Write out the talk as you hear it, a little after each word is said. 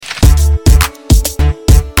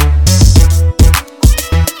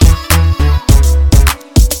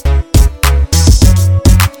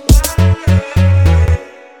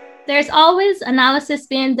There's always analysis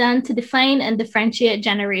being done to define and differentiate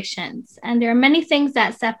generations, and there are many things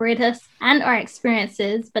that separate us and our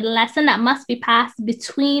experiences, but the lesson that must be passed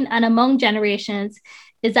between and among generations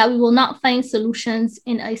is that we will not find solutions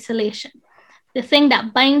in isolation. The thing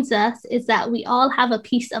that binds us is that we all have a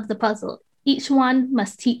piece of the puzzle. Each one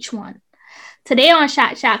must teach one. Today on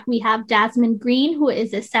Shack, we have Jasmine Greene, who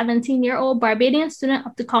is a 17-year-old Barbadian student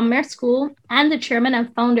of the Commerce School and the chairman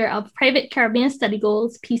and founder of Private Caribbean Study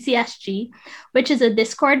Goals, PCSG, which is a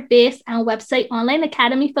Discord-based and website online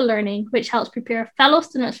academy for learning, which helps prepare fellow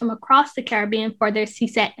students from across the Caribbean for their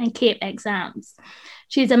CSEC and CAPE exams.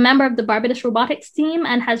 She is a member of the Barbados Robotics team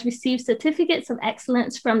and has received certificates of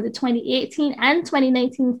excellence from the 2018 and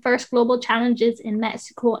 2019 First Global Challenges in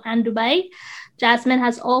Mexico and Dubai. Jasmine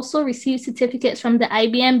has also received certificates from the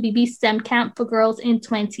IBM BB STEM Camp for Girls in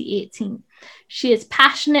 2018. She is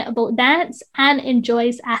passionate about dance and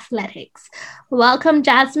enjoys athletics. Welcome,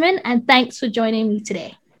 Jasmine, and thanks for joining me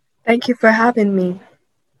today. Thank you for having me.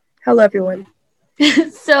 Hello, everyone.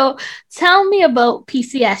 So tell me about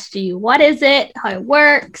PCSG. What is it? How it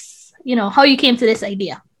works? How you came to this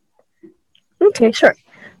idea. Okay, sure.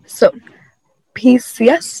 So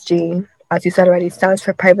PCSG, as you said already, stands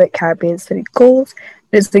for Private Caribbean Study Goals.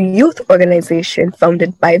 It is a youth organization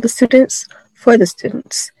founded by the students for the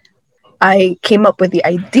students. I came up with the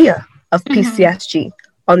idea of PCSG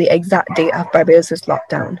on the exact day of Barbados'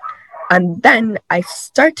 lockdown. And then I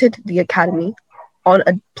started the academy on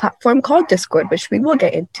a platform called Discord, which we will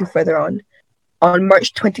get into further on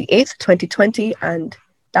March 28th, 2020. And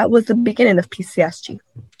that was the beginning of PCSG.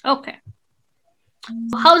 Okay.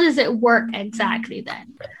 How does it work exactly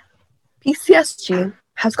then? PCSG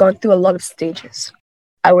has gone through a lot of stages.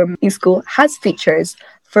 Our e-school has features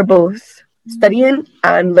for both studying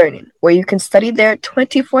and learning, where you can study there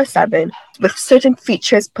 24/7 with certain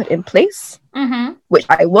features put in place, which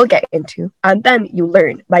I will get into. And then you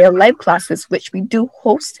learn via live classes, which we do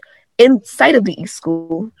host inside of the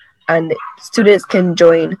e-school, and students can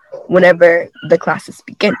join whenever the classes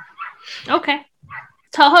begin. Okay.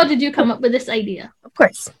 So how did you come up with this idea? Of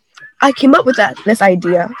course. I came up with this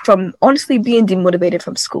idea from honestly being demotivated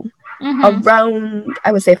from school. Around,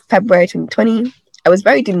 I would say, February 2020, I was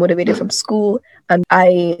very demotivated from school, and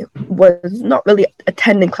I was not really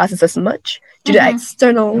attending classes as much due to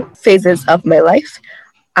external phases of my life.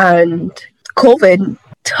 And COVID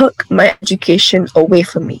took my education away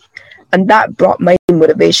from me, and that brought my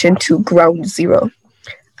motivation to ground zero.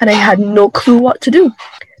 And I had no clue what to do.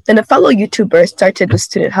 Then a fellow YouTuber started the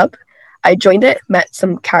Student Hub. I joined it, met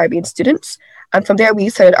some Caribbean students, and from there we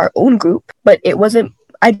started our own group. But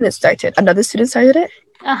I didn't start it. Another student started it.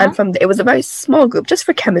 And from there, it was a very small group just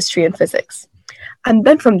for chemistry and physics. And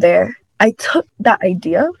then from there, I took that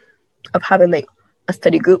idea of having like a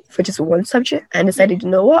study group for just one subject and decided, you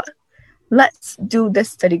know what? Let's do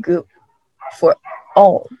this study group for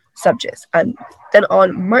all subjects. And then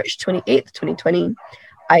on March 28th, 2020,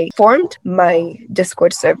 I formed my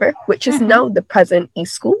Discord server, which is now the present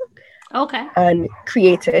e-school. Okay. And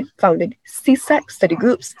founded CSEC study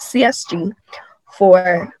groups, CSG,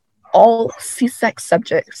 for all CSEC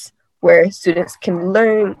subjects where students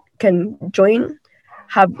can join,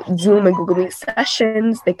 have Zoom and Google Meet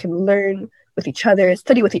sessions. They can learn with each other,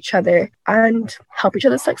 study with each other, and help each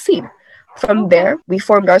other succeed. From there, we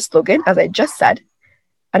formed our slogan, as I just said,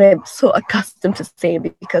 and I'm so accustomed to saying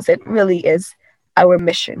it because it really is our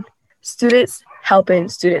mission. Students helping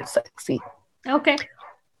students succeed. Okay.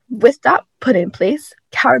 With that put in place,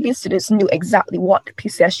 Caribbean students knew exactly what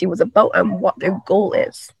PCSG was about and what their goal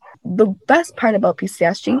is. The best part about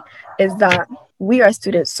PCSG is that we are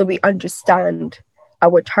students, so we understand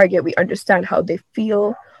our target, we understand how they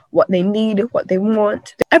feel, what they need, what they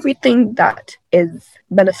want, everything that is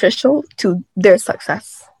beneficial to their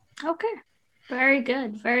success. Okay. Very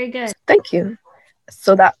good. Very good. Thank you.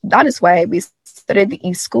 So that is why we started the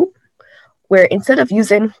e-school, where instead of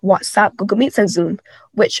using WhatsApp, Google Meets, and Zoom,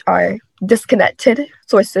 which are disconnected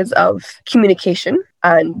sources of communication,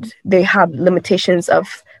 and they have limitations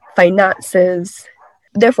of finances.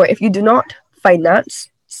 Therefore, if you do not finance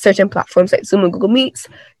certain platforms like Zoom and Google Meets,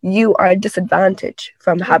 you are disadvantaged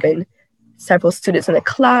from having several students in a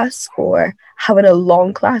class or having a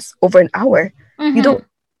long class over an hour. You don't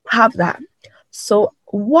have that. So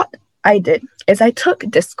what I did is I took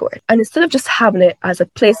Discord, and instead of just having it as a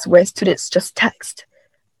place where students just text,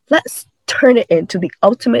 let's turn it into the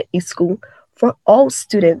ultimate e-school for all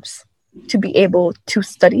students to be able to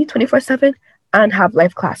study 24/7 and have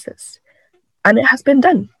live classes. And it has been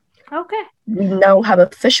done. Okay. We now have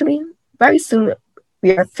very soon,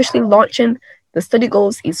 we are officially launching the Study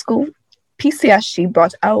Goals e-school. PCSG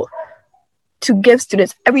brought out to give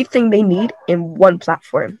students everything they need in one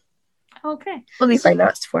platform. Okay. Fully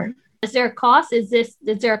financed for. Is there a cost? Is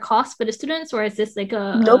there a cost for the students, or is this like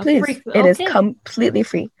no, please. Free? It is completely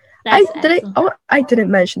free. That's I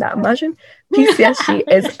didn't mention that. Imagine PCSG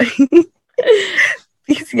is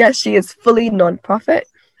PCSG is fully non-profit.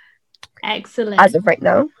 Excellent. As of right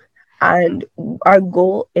now, and our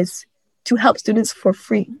goal is to help students for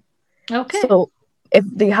free. Okay. So if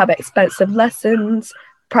they have expensive lessons,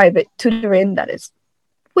 private tutoring that is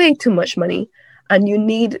way too much money, and you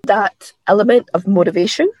need that element of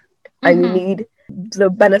motivation, and you need the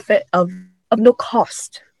benefit of no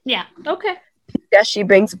cost. Yeah. Okay. Yeah, she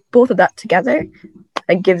brings both of that together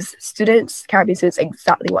and gives Caribbean students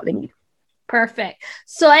exactly what they need. Perfect.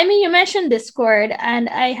 So, I mean, you mentioned Discord, and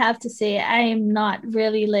I have to say, I'm not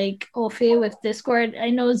really like au fait with Discord. I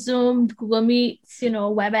know Zoom, Google Meets,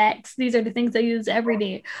 WebEx. These are the things I use every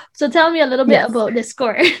day. So, tell me a little bit about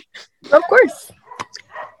Discord. Of course.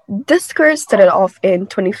 Discord started off in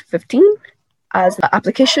 2015 as an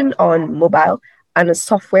application on mobile and a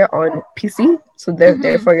software on PC. So, they're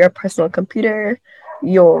there for your personal computer,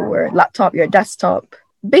 your laptop, your desktop.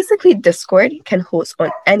 Basically, Discord can host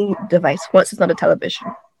on any device once it's not a television.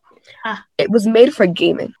 It was made for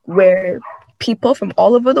gaming, where people from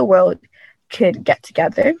all over the world could get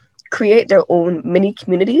together, create their own mini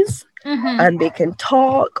communities, and they can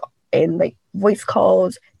talk in like voice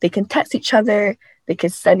calls. They can text each other. They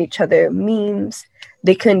can send each other memes.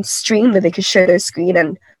 They can stream, that they can share their screen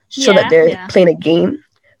and show that they're playing a game.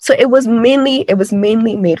 So it was mainly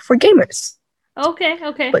made for gamers. Okay.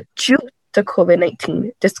 But due to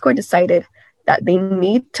COVID-19, Discord decided that they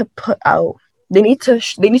need to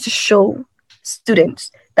show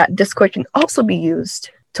students that Discord can also be used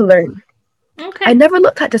to learn. Okay. I never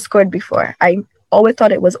looked at Discord before. I always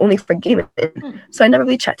thought it was only for gaming, so I never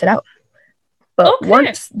really checked it out. But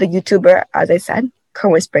once the YouTuber, as I said,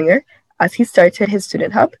 Kerwin Springer, as he started his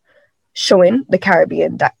student hub, showing the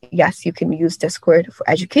Caribbean that yes, you can use Discord for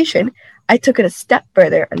education, I took it a step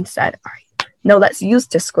further and said, all right, now let's use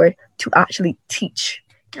Discord to actually teach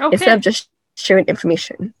instead of just sharing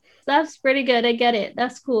information. That's pretty good. I get it.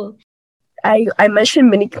 That's cool. I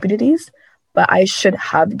mentioned mini communities, but I should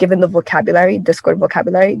have given the vocabulary, Discord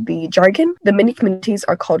vocabulary, the jargon. The mini communities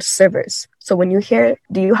are called servers. So when you hear,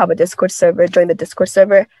 do you have a Discord server? Join the Discord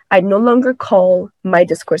server. I no longer call my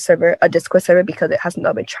Discord server a Discord server because it has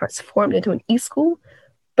not been transformed into an e-school.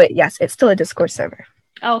 But yes, it's still a Discord server.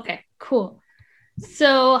 Okay, cool.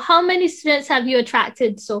 So how many students have you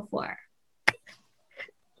attracted so far?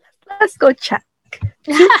 Let's go check.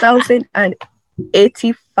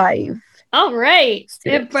 2,085. All right.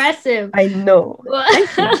 Students. Impressive. I know.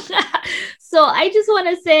 So I just want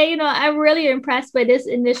to say, I'm really impressed by this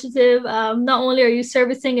initiative. Not only are you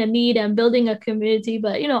servicing a need and building a community,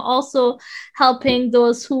 but, also helping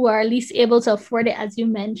those who are least able to afford it, as you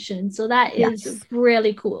mentioned. So that is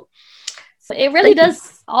really cool. So it really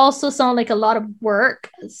does also sound like a lot of work.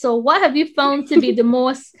 So what have you found to be the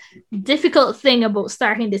most difficult thing about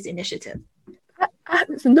starting this initiative?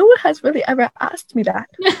 No one has really ever asked me that.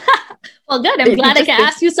 Well, good. I'm glad I can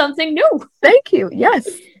ask you something new. Thank you. Yes.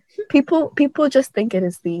 People just think it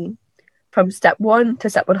is from step 1 to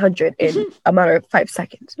step 100 in a matter of 5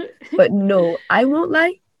 seconds. But no, I won't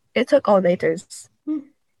lie. It took all-nighters.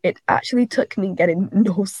 It actually took me getting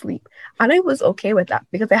no sleep. And I was okay with that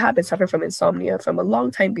because I had been suffering from insomnia from a long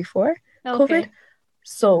time before COVID.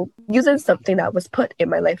 So using something that was put in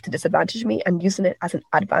my life to disadvantage me and using it as an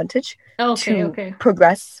advantage to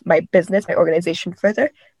progress my business, my organization further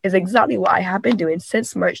is exactly what I have been doing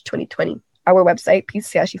since March 2020. Our website,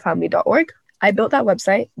 pcsgfamily.org. I built that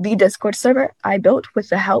website. The Discord server I built with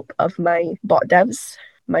the help of my bot devs,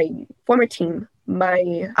 my former team,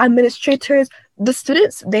 my administrators, the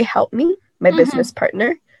students, they helped me. My business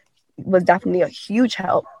partner was definitely a huge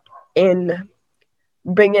help in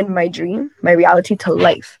bringing my dream, my reality to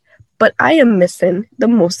life. But I am missing the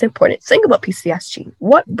most important thing about PCSG.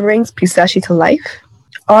 What brings PCSG to life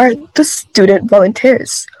are the student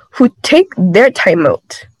volunteers who take their time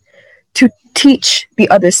out to teach the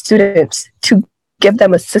other students, to give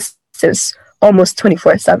them assistance almost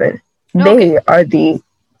 24/7. They are the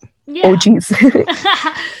OGs.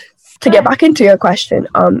 To get back into your question,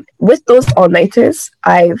 with those all-nighters,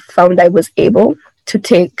 I found I was able to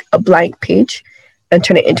take a blank page and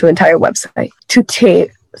turn it into an entire website, to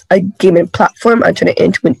take a gaming platform and turn it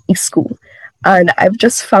into an e-school. And I've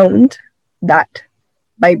just found that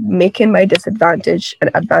by making my disadvantage an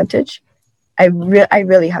advantage, I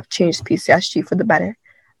really have changed PCSG for the better.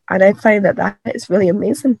 And I find that is really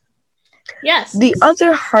amazing. Yes. The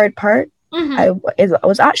other hard part I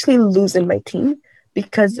was actually losing my team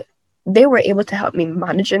because they were able to help me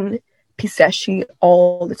managing PCSG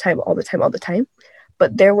all the time, all the time, all the time.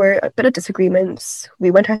 But there were a bit of disagreements.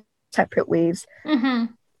 We went our separate ways.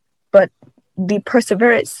 Mm-hmm. But the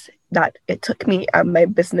perseverance that it took me and my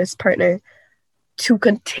business partner to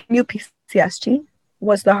continue PCSG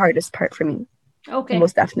was the hardest part for me. Okay.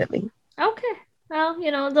 Most definitely. Okay. Well,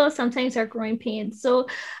 those sometimes are growing pains. So,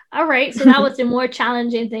 all right. So that was the more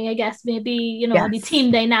challenging thing, I guess. Maybe, Yes. the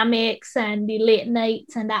team dynamics and the late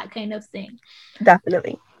nights and that kind of thing.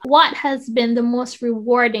 Definitely. What has been the most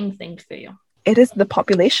rewarding thing for you? It is the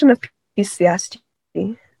population of PCSG.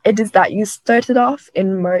 It is that you started off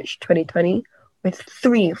in March 2020 with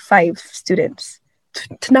 5 students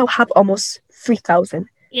to now have almost 3,000.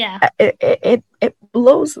 Yeah. It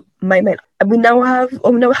blows my mind. We now have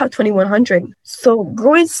 2,100. So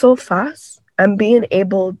growing so fast and being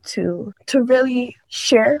able to really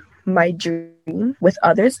share my dream with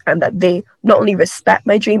others, and that they not only respect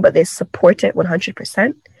my dream but they support it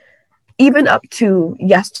 100%. Even up to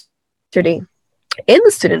yesterday in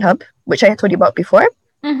the student hub, which I had told you about before,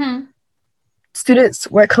 mm-hmm. students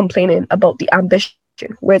were complaining about the ambition.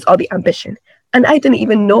 Where's all the ambition? And I didn't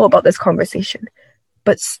even know about this conversation.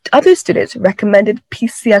 But other students recommended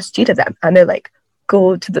PCSG to them. And they're like,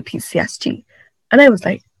 go to the PCSG. And I was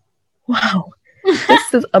like, wow,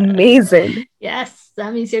 this is amazing. Yes,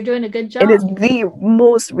 that means you're doing a good job. It is the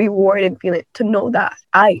most rewarding feeling to know that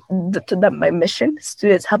that my mission,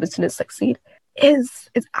 students helping students succeed, is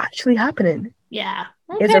actually happening. Yeah.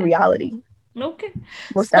 Okay. Is a reality. Okay.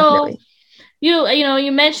 Most definitely.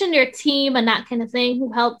 You mentioned your team and that kind of thing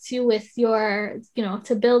who helped you with your,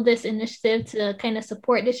 to build this initiative to kind of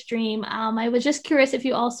support this dream. I was just curious if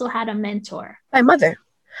you also had a mentor. My mother.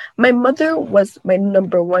 My mother was my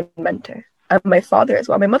number one mentor. And my father as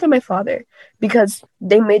well. My mother and my father. Because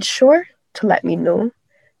they made sure to let me know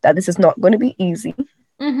that this is not going to be easy.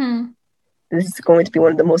 Mm-hmm. This is going to be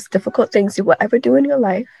one of the most difficult things you will ever do in your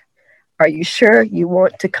life. Are you sure you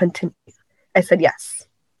want to continue? I said yes.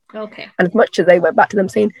 Okay. And as much as I went back to them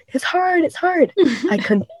saying, it's hard, I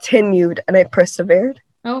continued and I persevered.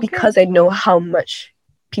 Okay. Because I know how much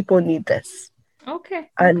people need this. Okay.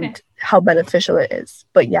 And how beneficial it is.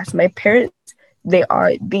 But yes, my parents, they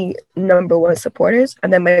are the number one supporters.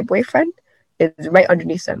 And then my boyfriend is right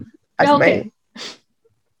underneath them. As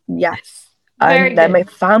yes. Very and then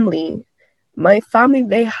good. my family,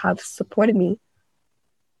 they have supported me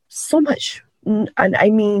so much. And I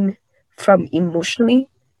mean, from emotionally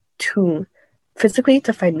to physically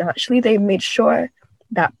to financially, they made sure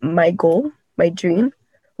that my goal, my dream,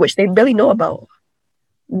 which they really know about,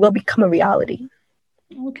 will become a reality.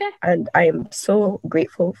 Okay. And I am so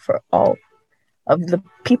grateful for all of the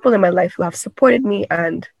people in my life who have supported me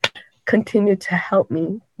and continue to help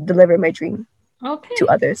me deliver my dream to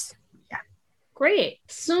others. Yeah. Great.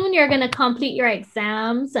 Soon you're going to complete your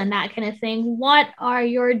exams and that kind of thing. What are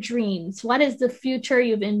your dreams? What is the future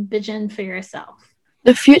you've envisioned for yourself?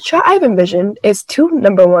 The future I've envisioned is to,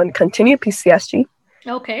 number one, continue PCSG.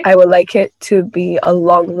 Okay. I would like it to be a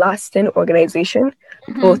long-lasting organization,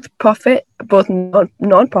 both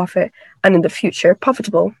non-profit, and in the future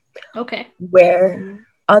profitable. Okay. Where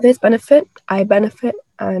others benefit, I benefit,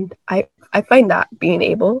 and I find that being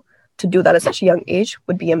able to do that at such a young age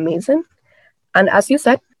would be amazing. And as you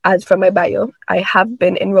said, as for my bio, I have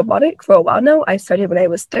been in robotics for a while now. I started when I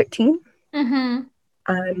was 13. Mm-hmm.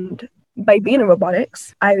 And by being in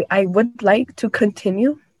robotics, I would like to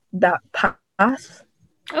continue that path.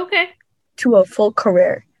 Okay. To a full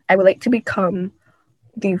career. I would like to become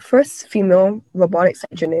the first female robotics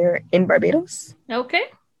engineer in Barbados. Okay.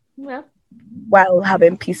 Well. While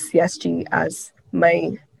having PCSG as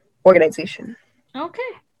my organization. Okay.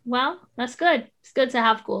 Well, that's good. It's good to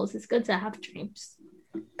have goals. It's good to have dreams.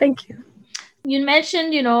 Thank you. You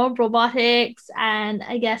mentioned, robotics, and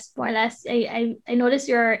I guess more or less, I noticed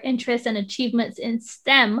your interest and achievements in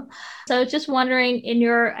STEM. So I was just wondering, in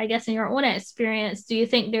your own experience, do you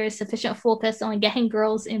think there is sufficient focus on getting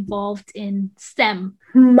girls involved in STEM?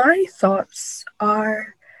 My thoughts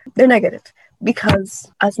are, they're negative,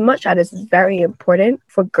 because as much as it's very important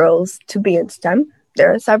for girls to be in STEM,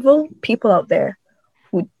 there are several people out there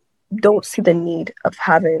who don't see the need of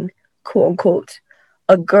having, quote unquote,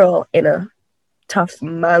 a girl in a tough,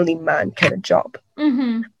 manly man kind of job.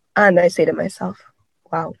 Mm-hmm. And I say to myself,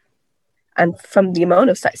 wow. And from the amount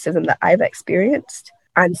of sexism that I've experienced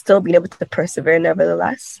and still being able to persevere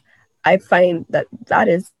nevertheless, I find that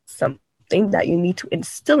is something that you need to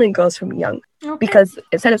instill in girls from young. Okay. Because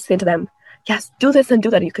instead of saying to them, yes, do this and do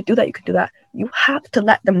that, you could do that, you have to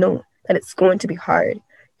let them know that it's going to be hard.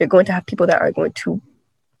 You're going to have people that are going to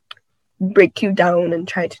break you down and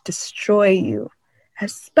try to destroy you.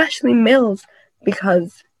 especially males,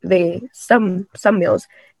 because some males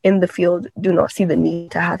in the field do not see the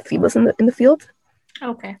need to have females in the field.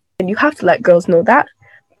 Okay. And you have to let girls know that,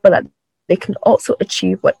 but that they can also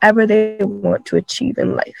achieve whatever they want to achieve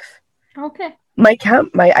in life. Okay. My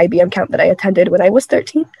IBM camp that I attended when I was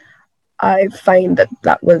 13, I find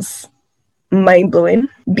that was mind-blowing,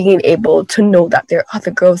 being able to know that there are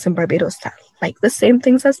other girls in Barbados that like the same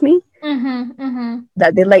things as me,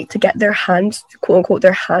 that they like to get their hands, quote unquote,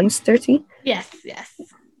 their hands dirty. Yes.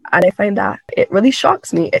 And I find that it really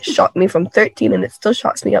shocks me. It shocked me from 13 and it still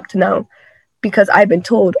shocks me up to now, because I've been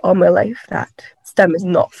told all my life that STEM is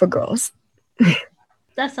not for girls.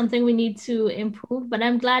 That's something we need to improve, but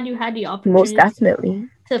I'm glad you had the Most opportunity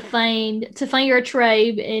definitely to find your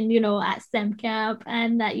tribe in, at STEM camp,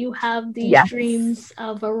 and that you have these dreams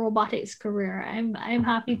of a robotics career. I'm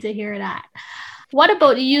happy to hear that. What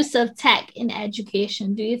about the use of tech in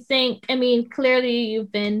education? Do you think, clearly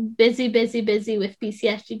you've been busy with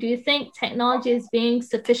PCSG. Do you think technology is being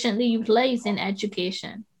sufficiently utilized in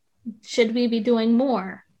education? Should we be doing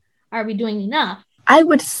more? Are we doing enough? I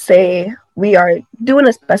would say we are doing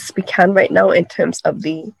as best we can right now in terms of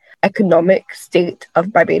the economic state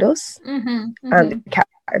of Barbados and the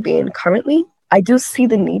Caribbean currently. I do see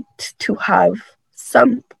the need to have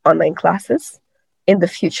some online classes in the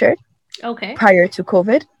future. Okay. Prior to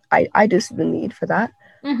COVID, I do see the need for that.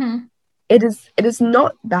 It is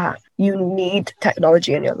not that you need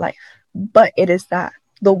technology in your life, but it is that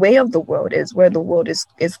the way of the world is where the world is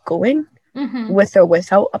going, with or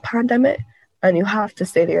without a pandemic. And you have to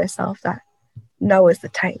say to yourself that now is the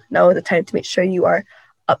time. Now is the time to make sure you are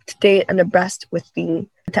up to date and abreast with the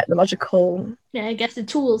technological... Yeah, I guess the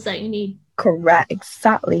tools that you need. Correct,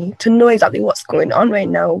 exactly. To know exactly what's going on right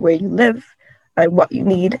now, where you live, and what you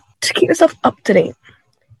need to keep yourself up to date.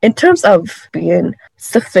 In terms of being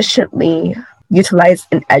sufficiently utilized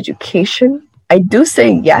in education, I do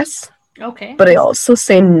say yes. Okay. But I also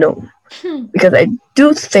say no. Because I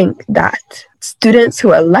do think that students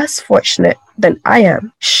who are less fortunate than I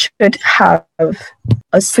am should have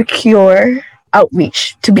a secure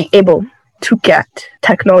outreach to be able to get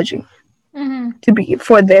technology to be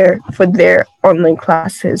for their online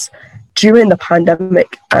classes during the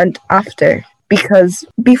pandemic and after. Because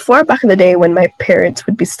before, back in the day when my parents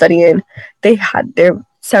would be studying, they had their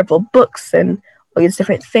several books and all these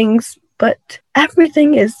different things. But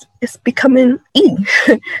everything is becoming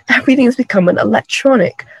everything is becoming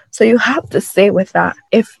electronic. So you have to say with that,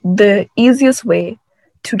 if the easiest way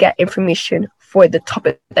to get information for the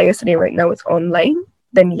topic that you're studying right now is online,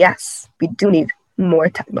 then yes, we do need more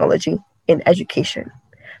technology in education.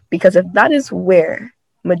 Because if that is where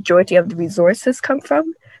majority of the resources come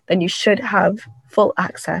from, then you should have full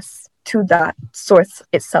access to that source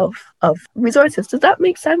itself of resources. Does that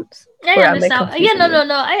make sense? I understand. Yeah,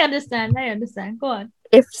 no. I understand. Go on.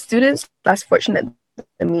 If students less fortunate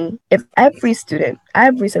than me, if every single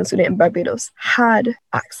student in Barbados had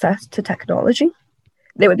access to technology,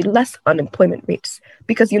 there would be less unemployment rates,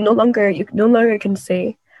 because you no longer can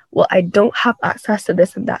say, well, I don't have access to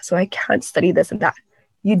this and that, so I can't study this and that.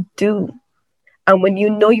 You do. And when you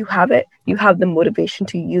know you have it, you have the motivation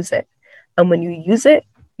to use it. And when you use it,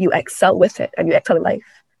 you excel with it and you excel in life.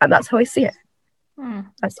 And that's how I see it.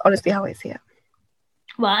 That's honestly how I see it.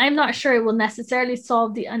 Well, I'm not sure it will necessarily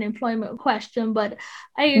solve the unemployment question, but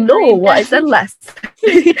I agree. No, I said less.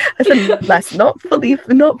 I said less, not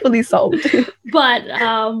fully solved. But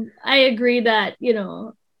I agree that,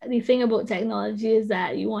 the thing about technology is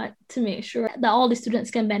that you want to make sure that all the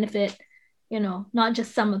students can benefit, not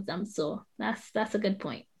just some of them. So that's a good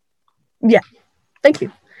point. Yeah, thank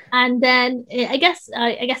you. And then I guess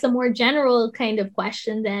a more general kind of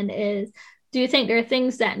question then is, do you think there are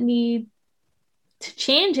things that need to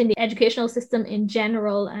change in the educational system in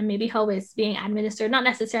general, and maybe how it's being administered, not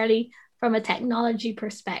necessarily from a technology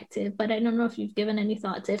perspective, but I don't know if you've given any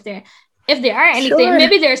thoughts if there are anything. Sure.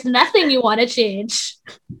 Maybe there's nothing you want to change.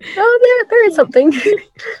 Oh, there is something.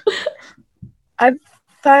 I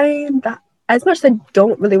find that as much as I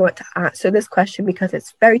don't really want to answer this question because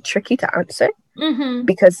it's very tricky to answer,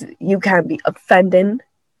 because you can be offending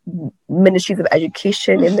ministries of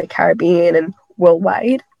education in the Caribbean and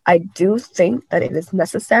worldwide, I do think that it is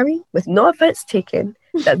necessary, with no offense taken,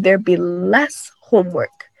 that there be less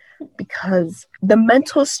homework, because the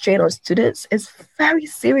mental strain on students is very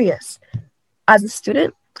serious. As a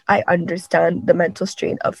student, I understand the mental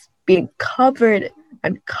strain of being covered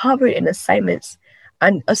in assignments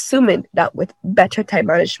and assuming that with better time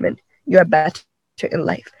management, you are better in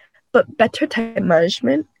life. But better time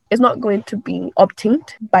management is not going to be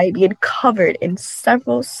obtained by being covered in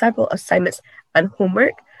several assignments and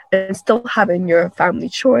homework and still having your family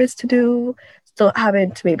chores to do, still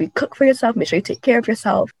having to maybe cook for yourself, make sure you take care of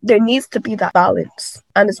yourself. There needs to be that balance.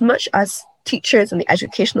 And as much as teachers in the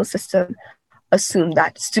educational system assume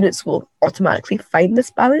that students will automatically find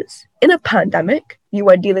this balance, in a pandemic, you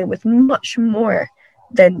are dealing with much more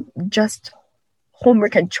than just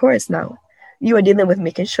homework and chores now. You are dealing with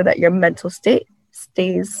making sure that your mental state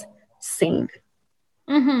stays sane.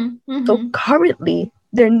 So currently,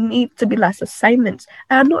 there need to be less assignments.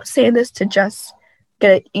 And I'm not saying this to just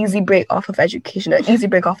get an easy break off of education, an easy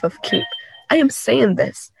break off of CAPE. I am saying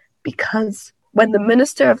this because when the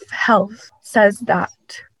Minister of Health says that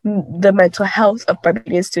the mental health of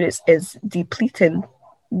Barbadian students is depleting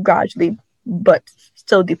gradually, but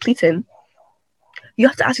still depleting, you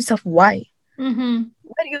have to ask yourself why.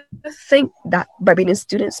 Why do you think that Barbadian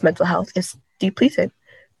students' mental health is depleted?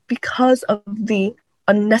 Because of the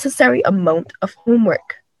unnecessary amount of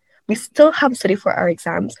homework. We still have to study for our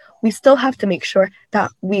exams. We still have to make sure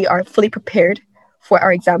that we are fully prepared for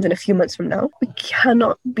our exams in a few months from now. We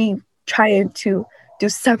cannot be trying to do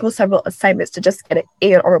several assignments to just get an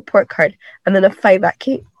A on our report card and then a 5 at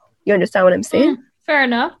CAPE. You understand what I'm saying? Fair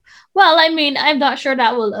enough. Well, I mean, I'm not sure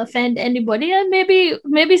that will offend anybody, and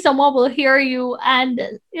maybe someone will hear you, and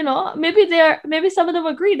maybe some of them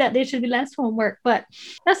agree that there should be less homework. But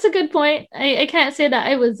that's a good point. I can't say that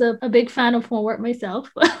I was a big fan of homework myself.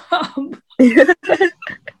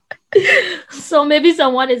 So maybe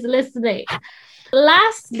someone is listening.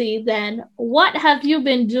 Lastly, then, what have you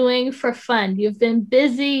been doing for fun? You've been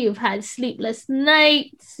busy, you've had sleepless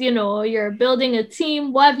nights, you're building a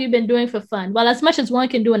team. What have you been doing for fun? Well, as much as one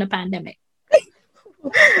can do in a pandemic.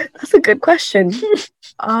 That's a good question.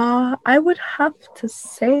 I would have to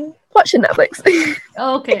say watching Netflix.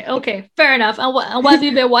 Okay, fair enough. And what have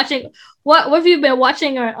you been watching? What have you been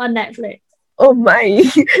watching on Netflix? Oh my!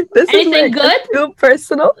 Anything good? Too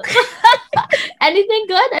personal. Anything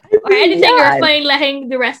good? Or anything you're fine letting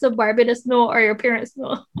the rest of Barbados know or your parents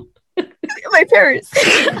know? My parents.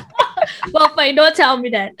 Well, fine. Don't tell me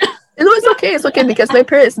that. No, it's okay. It's okay because my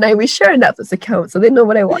parents and I, we share a Netflix account, so they know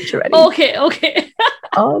what I watch already. Okay.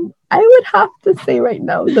 I would have to say right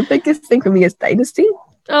now, the biggest thing for me is Dynasty.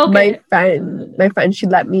 Okay. My friend, she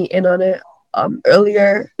let me in on it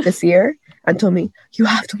earlier this year and told me, you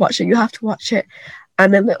have to watch it.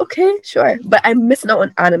 And I'm like, okay, sure. But I'm missing out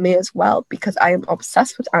on anime as well because I am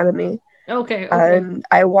obsessed with anime. Okay. And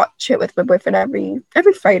I watch it with my boyfriend every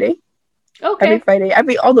Friday. Okay. Every Friday,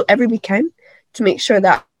 every weekend to make sure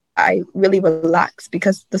that I really relax,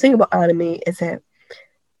 because the thing about anime is it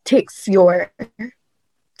takes your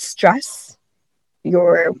stress,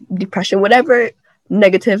 your depression, whatever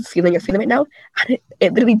negative feeling you're feeling right now, and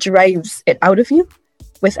it literally drives it out of you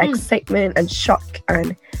with excitement and shock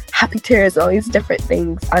and happy tears, all these different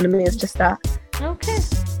things. Anime is just that. Okay.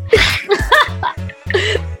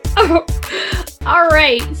 All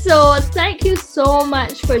right. So thank you so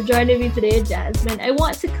much for joining me today, Jasmine. I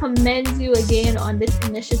want to commend you again on this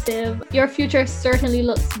initiative. Your future certainly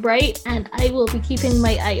looks bright, and I will be keeping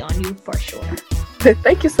my eye on you for sure.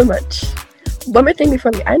 Thank you so much. One more thing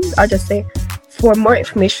before we end, I'll just say, for more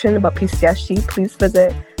information about PCSG, please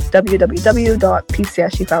visit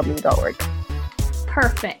www.pcsgfamily.org.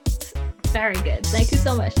 Perfect. Very good. Thank you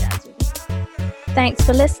so much, Jasmine. Thanks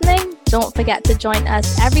for listening. Don't forget to join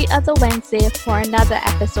us every other Wednesday for another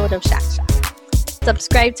episode of Shack Shack.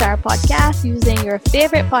 Subscribe to our podcast using your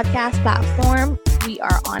favorite podcast platform. We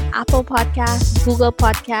are on Apple Podcasts, Google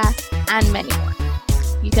Podcasts, and many more.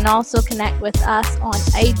 You can also connect with us on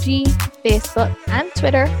IG, Facebook, and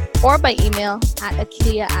Twitter, or by email at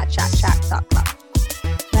akilia@shackshack.club.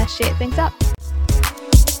 Let's shake things up.